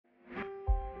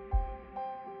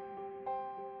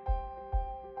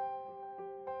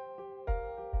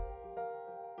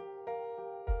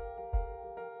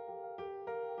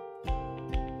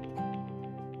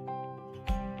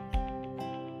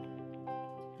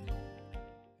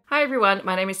Hi everyone,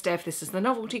 my name is Steph, this is the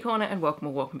Novelty Corner and welcome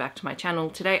or welcome back to my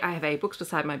channel. Today I have a books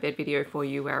beside my bed video for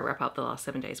you where I wrap up the last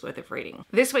 7 days worth of reading.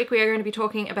 This week we are going to be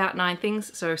talking about 9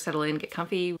 things, so settle in, get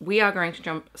comfy. We are going to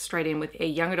jump straight in with a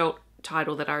young adult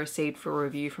title that I received for a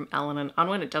review from Allen and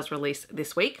Unwin. It does release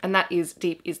this week, and that is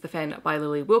Deep is the Fen by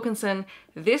Lili Wilkinson.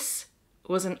 This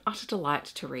was an utter delight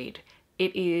to read.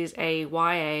 It is a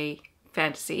YA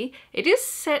fantasy. It is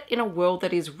set in a world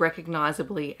that is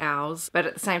recognisably ours, but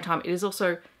at the same time it is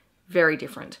also very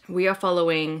different. We are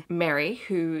following Mary,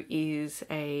 who is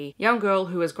a young girl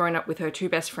who has grown up with her 2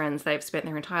 best friends. They've spent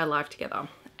their entire life together,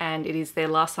 and it is their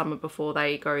last summer before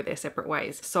they go their separate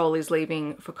ways. Sol is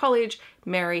leaving for college,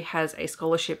 Mary has a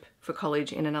scholarship for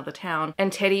college in another town,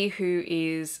 and Teddy, who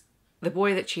is the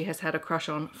boy that she has had a crush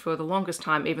on for the longest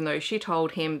time, even though she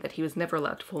told him that he was never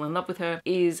allowed to fall in love with her,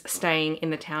 is staying in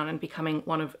the town and becoming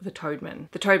one of the Toadmen.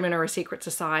 The Toadmen are a secret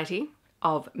society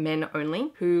of men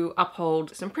only who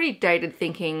uphold some pretty dated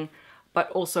thinking, but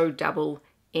also dabble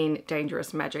in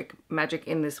dangerous magic. Magic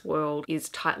in this world is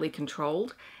tightly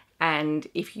controlled, and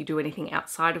if you do anything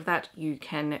outside of that, you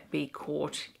can be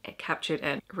caught, captured,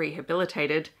 and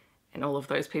rehabilitated. And all of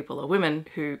those people are women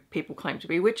who people claim to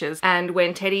be witches. And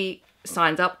when Teddy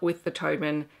signs up with the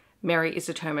Toadmen, Mary is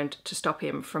determined to stop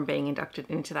him from being inducted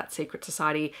into that secret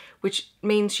society, which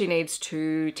means she needs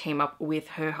to team up with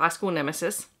her high school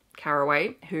nemesis,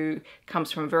 Caraway, who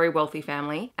comes from a very wealthy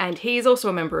family. And he is also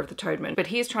a member of the Toadmen, but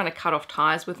he is trying to cut off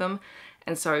ties with them.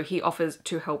 And so he offers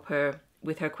to help her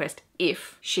with her quest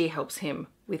if she helps him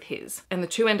with his. And the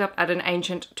two end up at an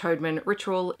ancient Toadman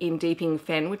ritual in Deeping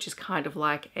Fen, which is kind of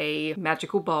like a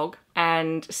magical bog,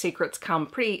 and secrets come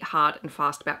pretty hard and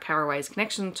fast about Caraway's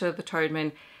connection to the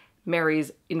Toadman,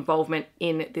 Mary's involvement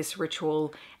in this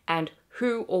ritual, and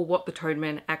who or what the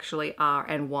Toadmen actually are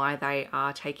and why they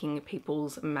are taking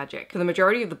people's magic. For the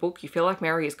majority of the book, you feel like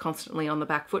Mary is constantly on the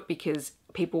back foot because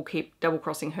people keep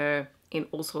double-crossing her in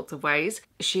all sorts of ways.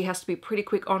 She has to be pretty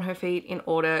quick on her feet in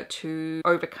order to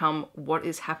overcome what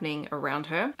is happening around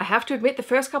her. I have to admit, the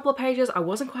first couple of pages, I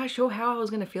wasn't quite sure how I was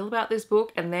going to feel about this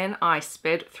book, and then I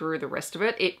sped through the rest of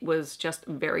it. It was just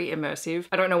very immersive.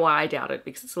 I don't know why I doubt it,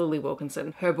 because it's Lili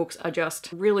Wilkinson. Her books are just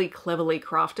really cleverly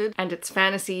crafted, and it's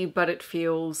fantasy, but it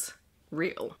feels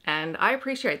real. And I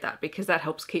appreciate that because that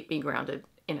helps keep me grounded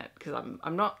in it, because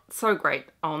I'm not so great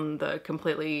on the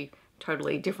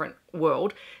totally different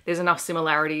world. There's enough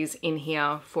similarities in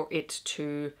here for it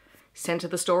to center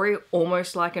the story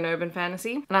almost like an urban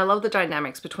fantasy. And I love the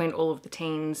dynamics between all of the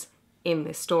teens in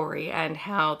this story and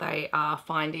how they are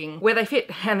finding where they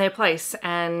fit and their place,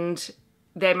 and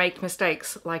they make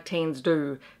mistakes like teens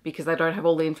do because they don't have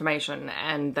all the information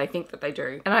and they think that they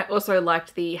do. And I also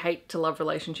liked the hate to love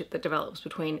relationship that develops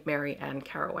between Mary and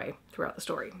Caraway throughout the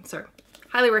story. So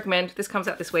highly recommend. This comes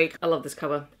out this week. I love this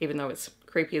cover, even though it's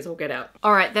creepy as all get out.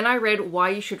 All right, then I read Why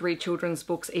You Should Read Children's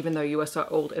Books Even Though You Are So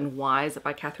Old and Wise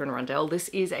by Katherine Rundell. This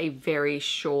is a very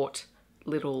short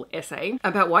little essay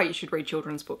about why you should read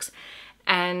children's books.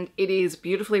 And it is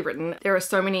beautifully written. There are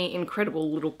so many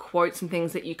incredible little quotes and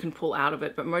things that you can pull out of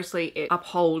it, but mostly it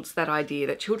upholds that idea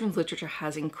that children's literature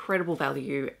has incredible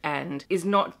value and is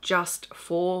not just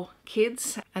for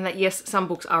kids. And that yes, some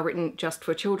books are written just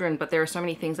for children, but there are so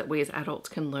many things that we as adults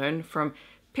can learn from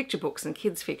picture books and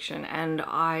kids fiction. And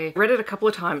I read it a couple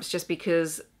of times just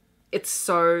because it's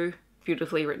so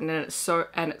beautifully written,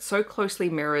 and it so closely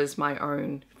mirrors my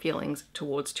own feelings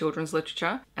towards children's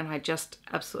literature, and I just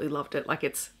absolutely loved it. Like,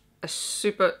 it's a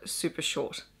super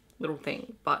short little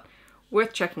thing, but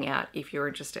worth checking out if you're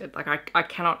interested. Like, I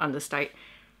cannot understate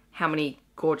how many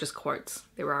gorgeous quotes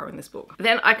there are in this book.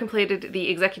 Then I completed the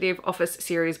Executive Office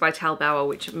series by Tal Bauer,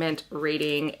 which meant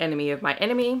reading Enemy of My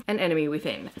Enemy and Enemy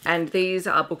Within. And these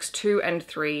are books 2 and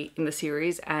 3 in the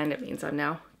series, and it means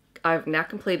I've now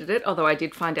completed it, although I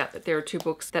did find out that there are 2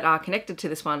 books that are connected to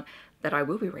this one that I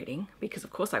will be reading, because of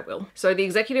course I will. So the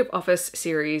Executive Office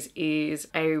series is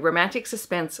a romantic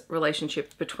suspense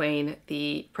relationship between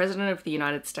the President of the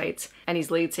United States and his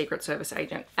lead Secret Service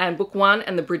agent. And book 1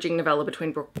 and the bridging novella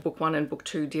between book 1 and book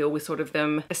 2 deal with sort of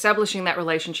them establishing that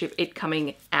relationship, it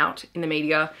coming out in the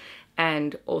media,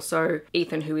 and also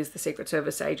Ethan, who is the Secret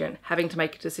Service agent, having to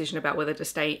make a decision about whether to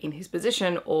stay in his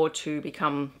position or to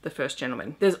become the first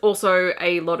gentleman. There's also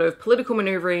a lot of political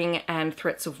maneuvering and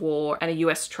threats of war and a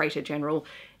US traitor general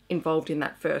involved in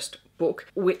that first book,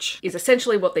 which is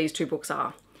essentially what these 2 books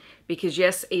are. Because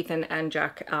yes, Ethan and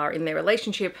Jack are in their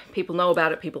relationship, people know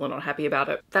about it, people are not happy about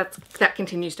it. That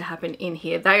continues to happen in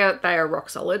here. They are rock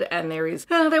solid, and there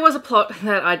was a plot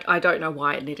that I don't know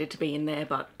why it needed to be in there,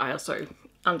 but I also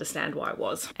understand why it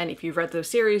was. And if you've read the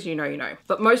series, you know you know.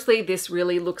 But mostly this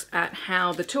really looks at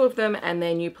how the two of them and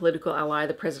their new political ally,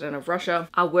 the president of Russia,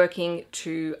 are working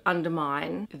to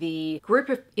undermine the group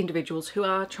of individuals who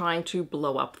are trying to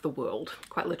blow up the world,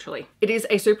 quite literally. It is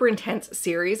a super intense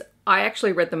series. I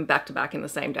actually read them back to back in the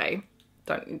same day.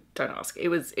 Don't ask. It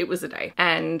was a day.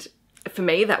 And for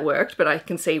me that worked, but I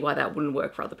can see why that wouldn't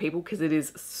work for other people because it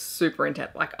is super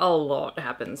intense. Like a lot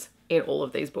happens in all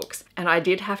of these books. And I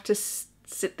did have to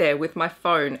sit there with my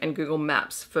phone and Google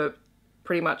Maps for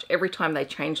pretty much every time they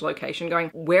change location, going,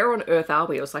 where on earth are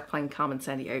we? It was like playing Carmen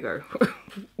Sandiego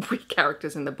with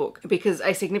characters in the book, because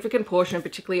a significant portion,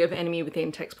 particularly of Enemy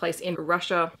Within, takes place in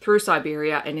Russia, through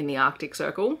Siberia, and in the Arctic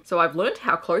Circle. So I've learned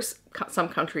how close some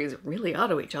countries really are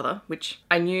to each other, which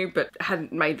I knew but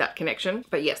hadn't made that connection.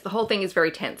 But yes, the whole thing is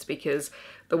very tense because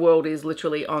the world is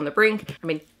literally on the brink. I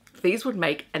mean, these would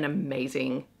make an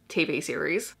amazing TV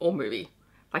series or movie.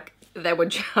 Like, they were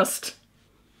just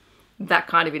that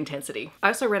kind of intensity. I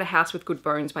also read A House with Good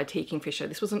Bones by T. Kingfisher.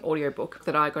 This was an audiobook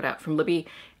that I got out from Libby,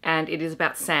 and it is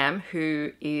about Sam,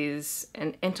 who is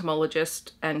an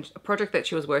entomologist, and a project that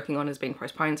she was working on has been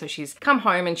postponed. So she's come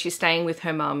home and she's staying with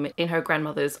her mum in her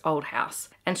grandmother's old house.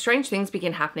 And strange things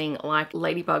begin happening, like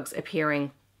ladybugs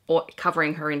appearing or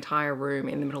covering her entire room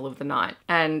in the middle of the night.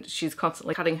 And she's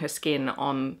constantly cutting her skin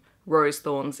on rose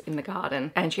thorns in the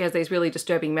garden. And she has these really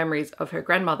disturbing memories of her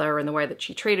grandmother and the way that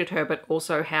she treated her, but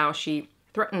also how she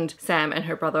threatened Sam and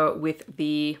her brother with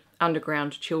the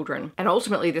underground children. And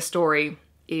ultimately this story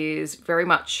is very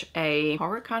much a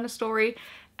horror kind of story,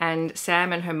 and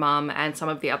Sam and her mum and some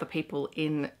of the other people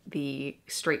in the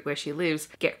street where she lives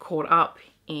get caught up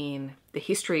in the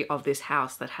history of this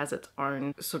house that has its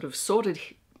own sort of sordid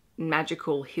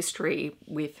magical history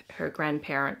with her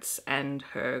grandparents and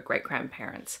her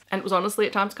great-grandparents. And it was honestly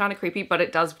at times kind of creepy, but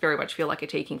it does very much feel like a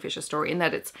T. Kingfisher story in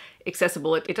that it's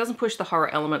accessible. It doesn't push the horror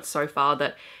elements so far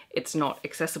that it's not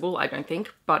accessible, I don't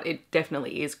think, but it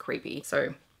definitely is creepy.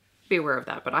 So be aware of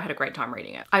that, but I had a great time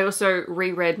reading it. I also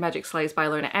reread Magic Slays by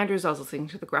Lona Andrews. I was listening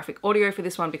to the graphic audio for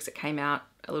this one because it came out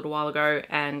a little while ago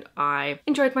and I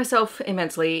enjoyed myself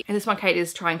immensely. And this one, Kate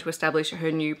is trying to establish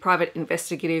her new private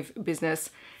investigative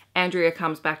business. Andrea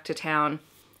comes back to town.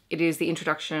 It is the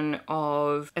introduction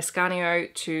of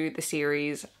Ascanio to the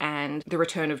series and the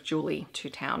return of Julie to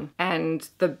town. And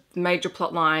the major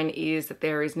plot line is that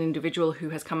there is an individual who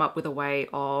has come up with a way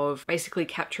of basically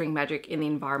capturing magic in the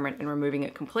environment and removing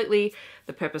it completely.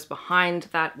 The purpose behind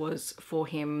that was for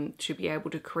him to be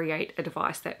able to create a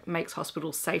device that makes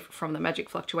hospitals safe from the magic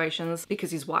fluctuations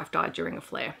because his wife died during a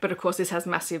flare. But of course this has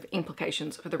massive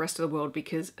implications for the rest of the world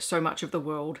because so much of the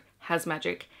world has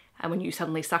magic. And when you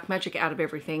suddenly suck magic out of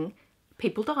everything,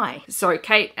 people die. So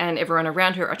Kate and everyone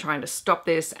around her are trying to stop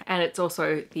this. And it's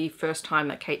also the first time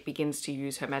that Kate begins to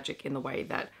use her magic in the way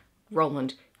that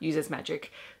Roland uses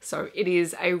magic. So it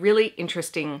is a really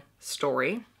interesting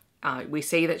story. We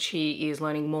see that she is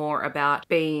learning more about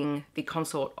being the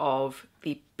consort of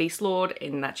the Beast Lord,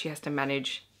 in that she has to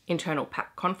manage internal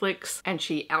pack conflicts, and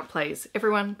she outplays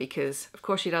everyone because of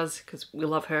course she does, because we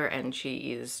love her, and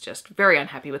she is just very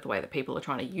unhappy with the way that people are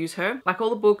trying to use her. Like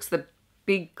all the books, the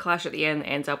big clash at the end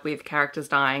ends up with characters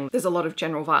dying. There's a lot of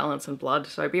general violence and blood,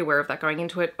 so be aware of that going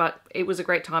into it, but it was a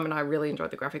great time and I really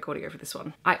enjoyed the graphic audio for this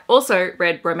one. I also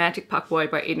read Romantic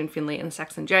Puckboy by Eden Finley and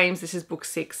Saxon James. This is book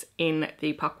 6 in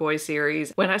the Puckboy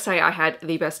series. When I say I had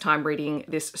the best time reading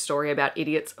this story about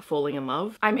idiots falling in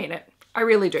love, I mean it. I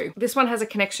really do. This one has a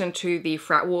connection to the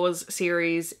Frat Wars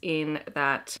series in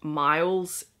that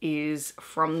Miles is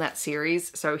from that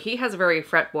series. So he has a very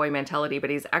frat boy mentality, but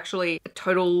he's actually a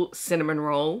total cinnamon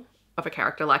roll of a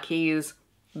character. Like, he is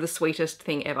the sweetest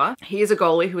thing ever. He is a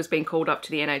goalie who has been called up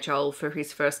to the NHL for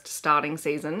his first starting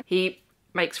season. He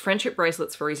makes friendship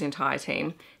bracelets for his entire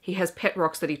team. He has pet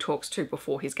rocks that he talks to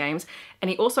before his games. And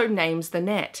he also names the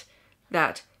net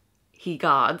that he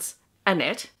guards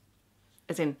Annette,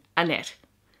 as in Annette,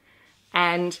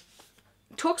 and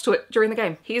talks to it during the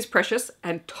game. He is precious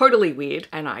and totally weird,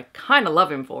 and I kind of love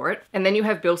him for it. And then you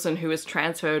have Bilson, who is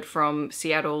transferred from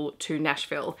Seattle to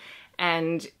Nashville,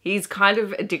 and he's kind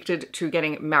of addicted to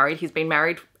getting married. He's been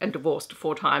married and divorced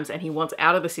 4 times, and he wants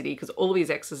out of the city because all of his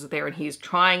exes are there, and he's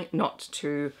trying not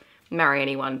to marry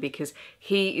anyone because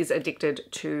he is addicted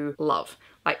to love.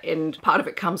 Like, and part of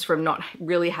it comes from not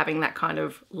really having that kind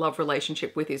of love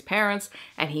relationship with his parents,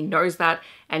 and he knows that,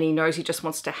 and he knows he just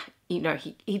wants to, you know,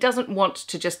 he doesn't want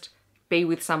to just be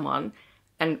with someone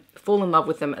and fall in love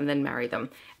with them and then marry them.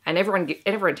 And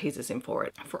everyone teases him for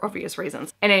it, for obvious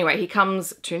reasons. And anyway, he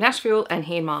comes to Nashville and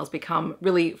he and Miles become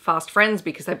really fast friends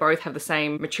because they both have the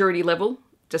same maturity level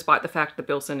despite the fact that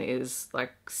Bilson is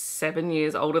like 7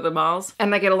 years older than Miles,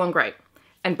 and they get along great.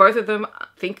 And both of them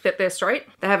think that they're straight.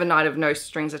 They have a night of no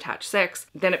strings attached sex.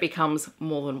 Then it becomes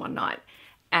more than one night.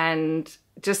 And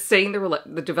just seeing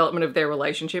the development of their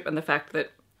relationship and the fact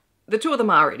that the two of them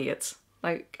are idiots.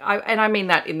 And I mean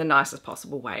that in the nicest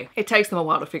possible way. It takes them a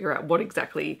while to figure out what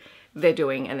exactly they're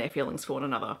doing and their feelings for one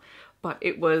another. But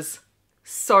it was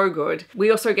so good.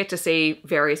 We also get to see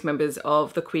various members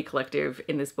of the queer collective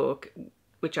in this book,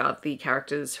 which are the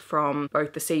characters from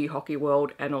both the CU hockey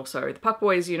world and also the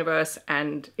Puckboys universe,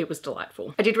 and it was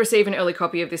delightful. I did receive an early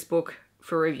copy of this book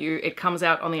for review. It comes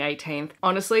out on the 18th.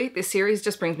 Honestly, this series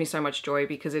just brings me so much joy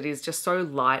because it is just so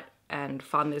light and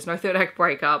fun. There's no third act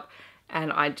breakup.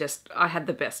 And I had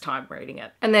the best time reading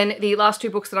it. And then the last two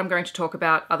books that I'm going to talk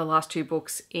about are the last two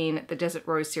books in the Desert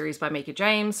Rose series by Mika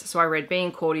James. So I read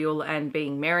Being Cordial and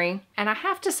Being Merry. And I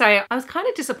have to say, I was kind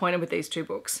of disappointed with these two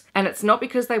books. And it's not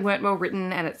because they weren't well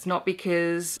written, and it's not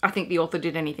because I think the author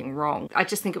did anything wrong. I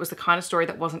just think it was the kind of story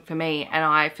that wasn't for me.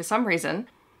 And for some reason,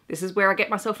 this is where I get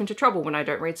myself into trouble when I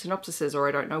don't read synopsises or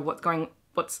I don't know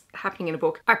what's happening in a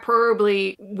book. I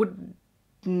probably would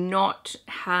not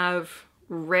have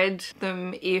read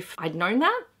them if I'd known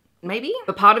that, maybe.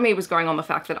 But part of me was going on the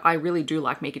fact that I really do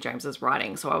like Mika James's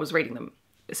writing, so I was reading them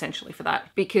essentially for that.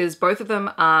 Because both of them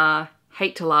are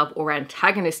hate to love or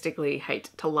antagonistically hate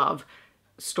to love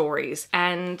stories,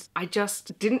 and I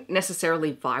just didn't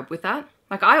necessarily vibe with that.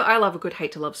 Like, I love a good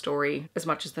hate to love story as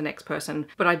much as the next person,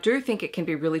 but I do think it can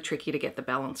be really tricky to get the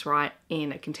balance right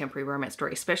in a contemporary romance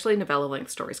story, especially novella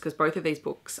length stories, because both of these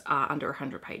books are under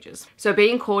 100 pages. So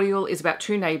Being Cordial is about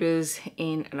two neighbours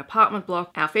in an apartment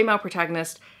block. Our female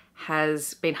protagonist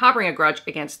has been harboring a grudge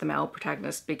against the male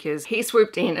protagonist because he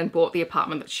swooped in and bought the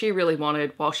apartment that she really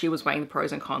wanted while she was weighing the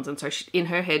pros and cons, and so in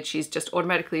her head she's just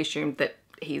automatically assumed that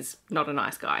he's not a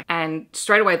nice guy. And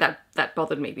straight away that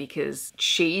bothered me because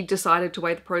she decided to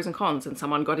weigh the pros and cons and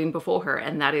someone got in before her,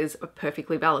 and that is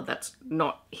perfectly valid. That's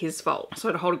not his fault.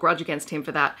 So to hold a grudge against him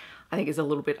for that, I think is a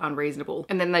little bit unreasonable.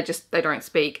 And then they don't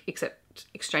speak except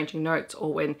exchanging notes,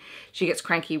 or when she gets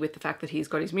cranky with the fact that he's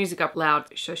got his music up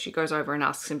loud, so she goes over and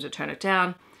asks him to turn it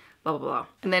down, blah, blah, blah.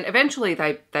 And then eventually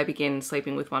they begin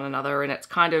sleeping with one another, and it's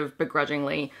kind of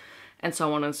begrudgingly, and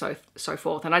so on and so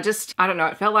forth. And I don't know,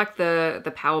 it felt like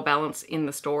the power balance in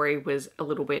the story was a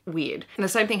little bit weird. And the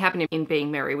same thing happened in Being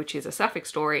Merry, which is a sapphic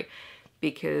story,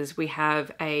 because we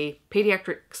have a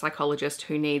pediatric psychologist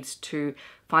who needs to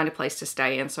find a place to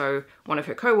stay. And so one of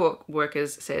her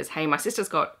co-workers says, hey, my sister's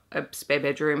got a spare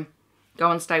bedroom, go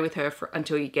and stay with her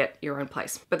until you get your own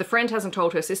place. But the friend hasn't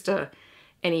told her sister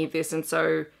any of this, and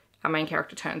so our main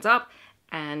character turns up,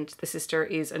 and the sister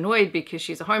is annoyed because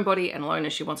she's a homebody and alone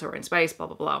and she wants her own space, blah,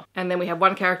 blah, blah. And then we have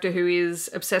one character who is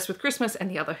obsessed with Christmas and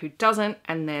the other who doesn't.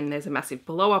 And then there's a massive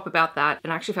blow up about that.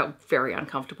 And I actually felt very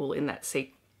uncomfortable in that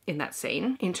scene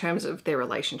in terms of their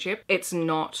relationship. It's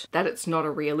not that it's not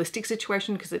a realistic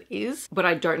situation, because it is, but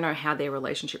I don't know how their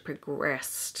relationship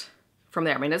progressed from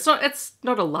there. I mean, it's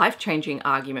not a life-changing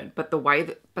argument, but the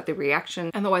reaction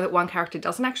and the way that one character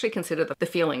doesn't actually consider the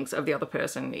feelings of the other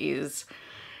person is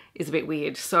a bit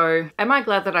weird. So am I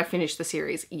glad that I finished the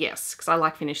series? Yes, because I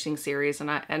like finishing series,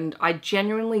 and I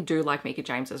genuinely do like Mika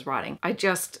James's writing.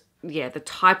 Yeah, the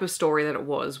type of story that it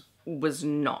was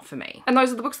not for me. And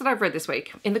those are the books that I've read this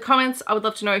week. In the comments, I would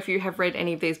love to know if you have read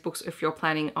any of these books, if you're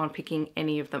planning on picking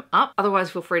any of them up.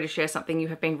 Otherwise, feel free to share something you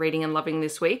have been reading and loving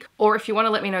this week. Or if you want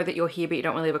to let me know that you're here but you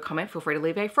don't want to leave a comment, feel free to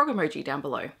leave a frog emoji down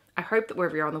below. I hope that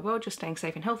wherever you are in the world, you're staying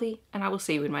safe and healthy, and I will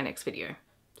see you in my next video.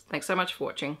 Thanks so much for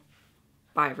watching.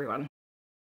 Bye everyone.